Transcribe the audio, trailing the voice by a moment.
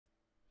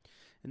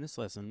In this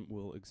lesson,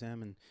 we'll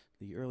examine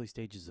the early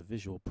stages of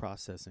visual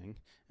processing,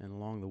 and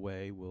along the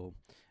way, we'll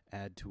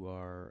add to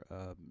our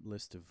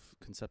list of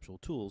conceptual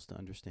tools to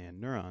understand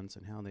neurons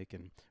and how they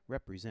can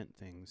represent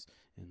things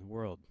in the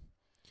world.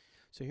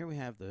 So here we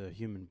have the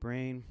human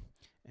brain,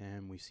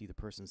 and we see the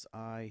person's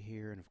eye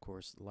here, and of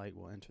course light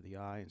will enter the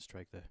eye and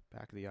strike the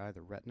back of the eye,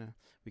 the retina.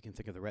 We can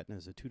think of the retina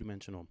as a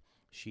two-dimensional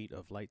sheet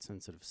of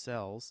light-sensitive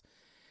cells,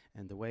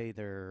 and the way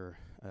they're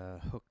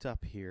hooked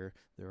up here,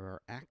 there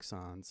are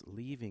axons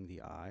leaving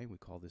the eye. We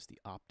call this the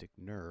optic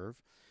nerve.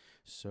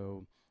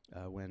 So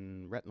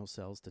when retinal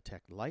cells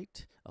detect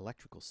light,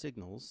 electrical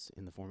signals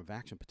in the form of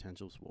action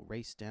potentials will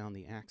race down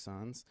the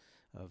axons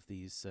of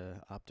these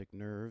optic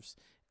nerves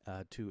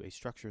to a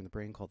structure in the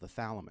brain called the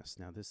thalamus.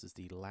 Now, this is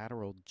the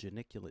lateral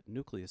geniculate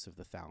nucleus of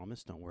the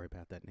thalamus. Don't worry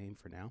about that name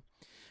for now.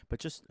 But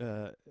just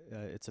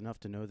it's enough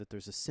to know that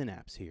there's a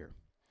synapse here.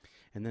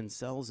 And then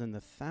cells in the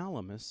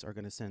thalamus are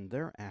going to send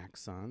their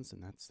axons,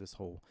 and that's this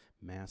whole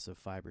mass of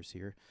fibers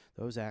here.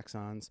 Those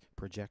axons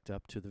project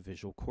up to the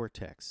visual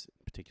cortex,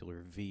 in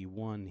particular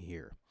V1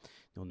 here.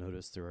 You'll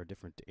notice there are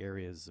different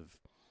areas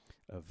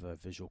of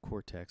visual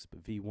cortex,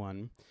 but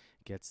V1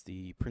 gets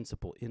the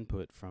principal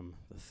input from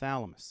the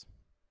thalamus.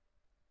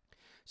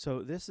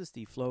 So this is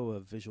the flow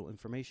of visual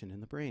information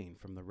in the brain,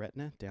 from the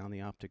retina down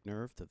the optic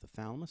nerve to the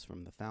thalamus.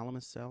 From the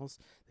thalamus cells,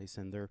 they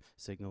send their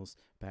signals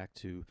back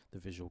to the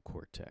visual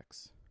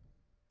cortex.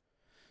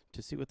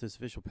 To see what this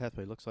visual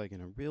pathway looks like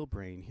in a real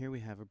brain, here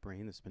we have a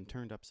brain that's been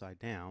turned upside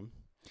down.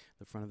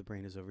 The front of the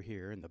brain is over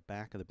here, and the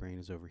back of the brain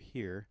is over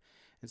here.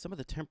 And some of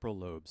the temporal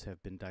lobes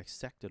have been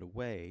dissected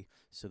away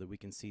so that we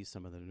can see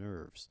some of the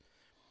nerves.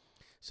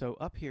 So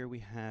up here we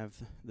have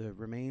the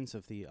remains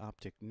of the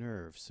optic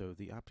nerve. So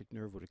the optic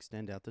nerve would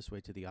extend out this way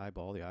to the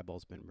eyeball. The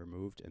eyeball's been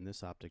removed, and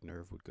this optic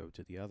nerve would go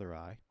to the other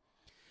eye.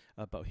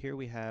 But here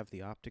we have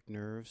the optic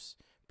nerves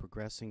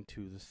progressing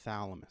to the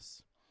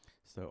thalamus,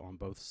 so on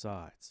both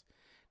sides.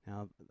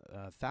 Now,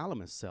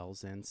 thalamus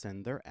cells then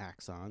send their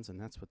axons, and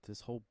that's what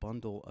this whole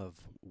bundle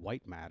of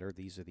white matter,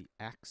 these are the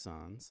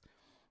axons,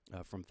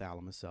 from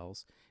thalamus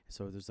cells.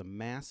 So there's a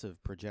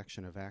massive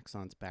projection of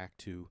axons back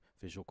to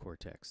visual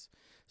cortex.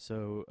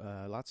 So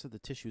lots of the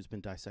tissue has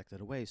been dissected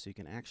away, so you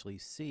can actually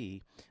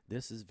see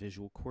this is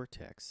visual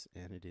cortex,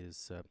 and it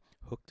is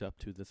hooked up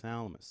to the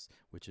thalamus,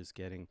 which is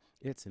getting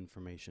its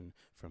information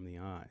from the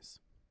eyes.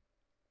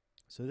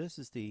 So this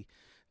is the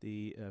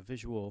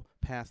visual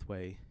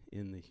pathway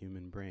in the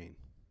human brain.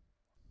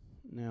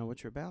 Now,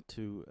 what you're about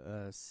to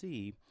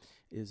see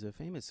is a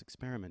famous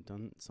experiment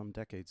done some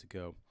decades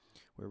ago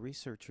where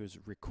researchers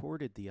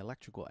recorded the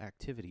electrical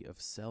activity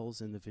of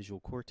cells in the visual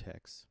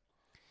cortex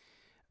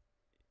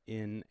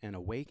in an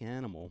awake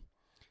animal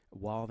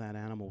while that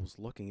animal was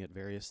looking at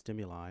various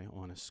stimuli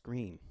on a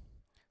screen.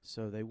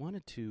 So they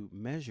wanted to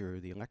measure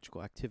the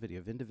electrical activity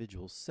of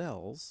individual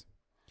cells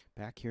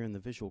back here in the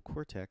visual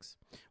cortex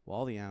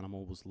while the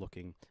animal was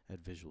looking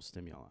at visual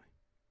stimuli.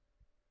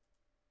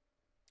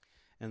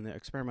 And the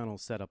experimental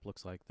setup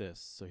looks like this.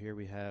 So here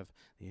we have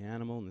the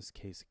animal, in this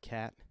case a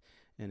cat,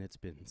 and it's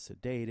been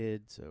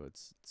sedated, so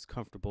it's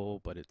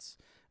comfortable, but it's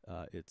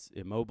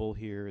immobile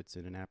here. It's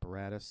in an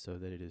apparatus so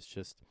that it is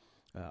just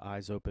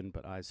eyes open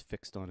but eyes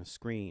fixed on a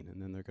screen, and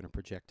then they're going to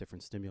project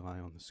different stimuli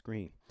on the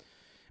screen.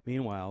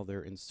 Meanwhile,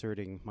 they're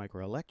inserting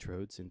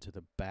microelectrodes into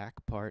the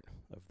back part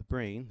of the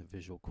brain, the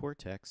visual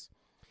cortex,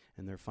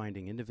 and they're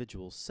finding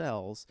individual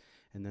cells,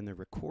 and then they're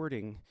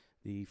recording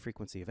the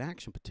frequency of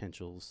action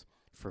potentials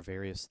for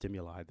various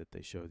stimuli that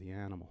they show the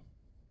animal.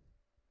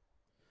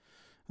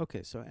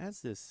 Okay, so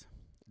as this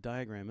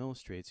diagram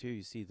illustrates, here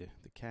you see the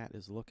cat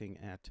is looking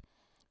at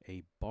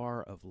a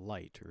bar of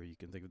light, or you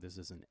can think of this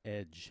as an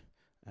edge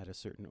at a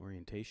certain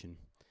orientation.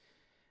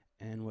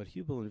 And what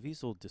Hubel and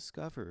Wiesel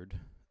discovered,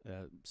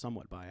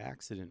 somewhat by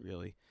accident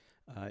really,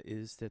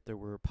 is that there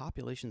were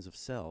populations of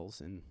cells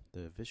in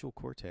the visual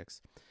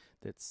cortex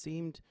that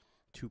seemed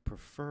to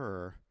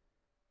prefer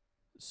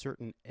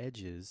certain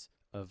edges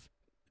of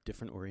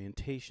different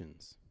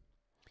orientations.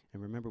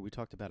 And remember, we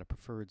talked about a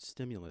preferred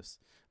stimulus.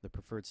 The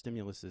preferred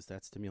stimulus is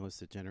that stimulus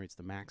that generates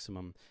the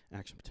maximum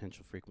action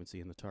potential frequency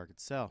in the target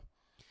cell.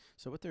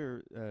 So what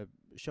they're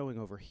showing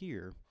over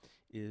here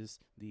is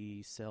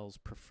the cell's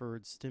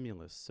preferred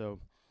stimulus. So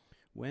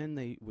when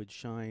they would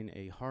shine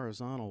a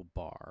horizontal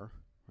bar,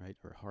 right,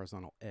 or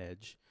horizontal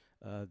edge,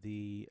 and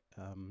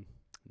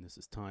this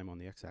is time on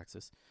the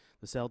x-axis,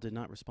 the cell did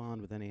not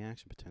respond with any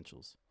action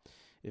potentials.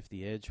 If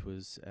the edge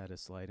was at a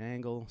slight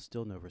angle,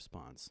 still no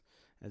response.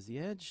 As the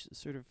edge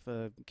sort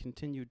of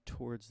continued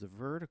towards the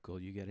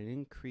vertical, you get an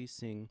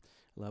increasing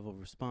level of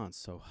response.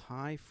 So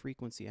high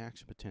frequency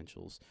action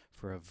potentials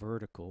for a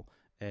vertical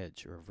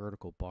edge or a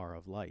vertical bar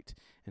of light.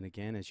 And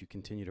again, as you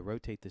continue to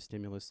rotate the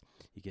stimulus,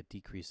 you get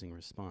decreasing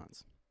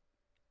response.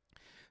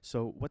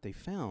 So what they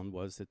found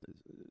was that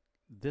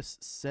this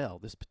cell,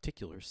 this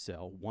particular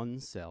cell, one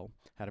cell,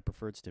 had a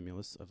preferred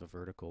stimulus of a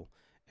vertical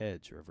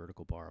edge or a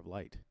vertical bar of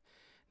light.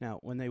 Now,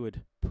 when they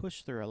would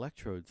push their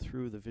electrode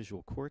through the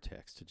visual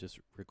cortex to just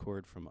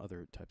record from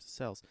other types of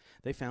cells,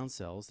 they found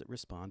cells that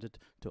responded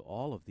to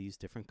all of these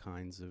different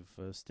kinds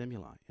of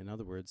stimuli. In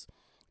other words,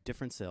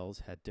 different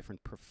cells had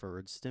different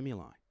preferred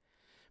stimuli,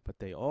 but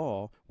they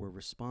all were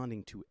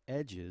responding to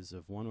edges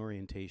of one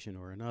orientation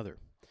or another.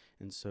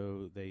 And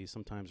so they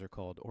sometimes are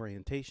called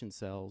orientation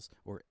cells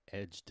or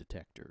edge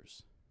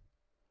detectors.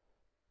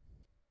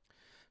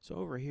 So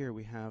over here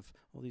we have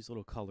all these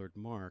little colored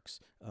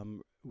marks.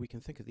 We can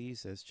think of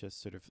these as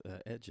just sort of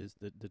edges,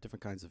 the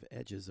different kinds of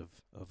edges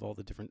of all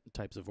the different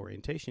types of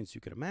orientations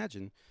you could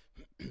imagine.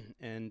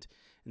 and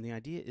the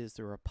idea is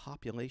there are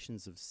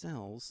populations of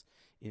cells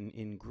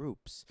in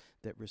groups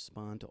that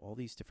respond to all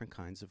these different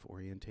kinds of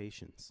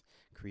orientations,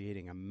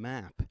 creating a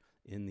map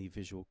in the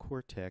visual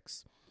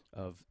cortex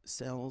of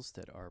cells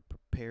that are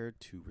prepared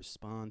to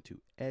respond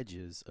to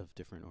edges of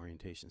different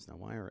orientations. Now,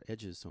 why are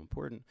edges so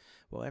important?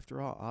 Well,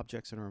 after all,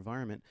 objects in our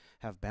environment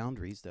have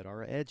boundaries that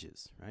are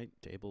edges, right?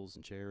 Tables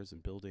and chairs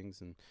and buildings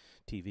and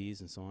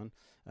TVs and so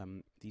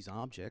on. These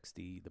objects,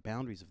 the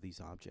boundaries of these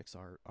objects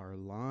are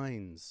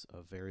lines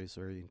of various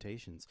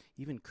orientations.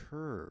 Even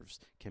curves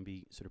can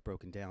be sort of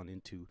broken down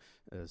into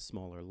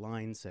smaller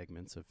line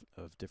segments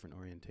of different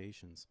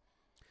orientations.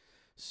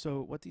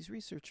 So what these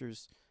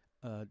researchers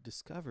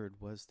discovered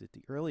was that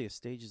the earliest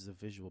stages of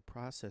visual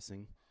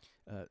processing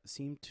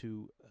seemed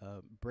to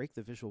break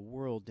the visual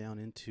world down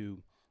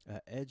into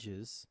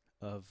edges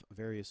of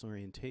various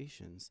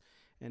orientations,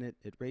 and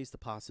it raised the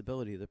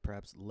possibility that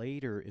perhaps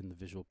later in the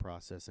visual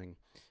processing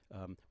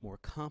more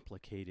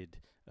complicated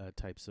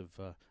types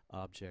of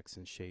objects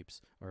and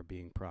shapes are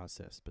being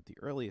processed. But the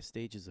earliest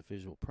stages of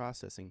visual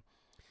processing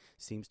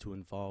seems to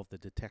involve the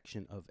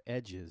detection of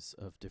edges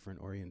of different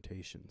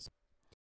orientations.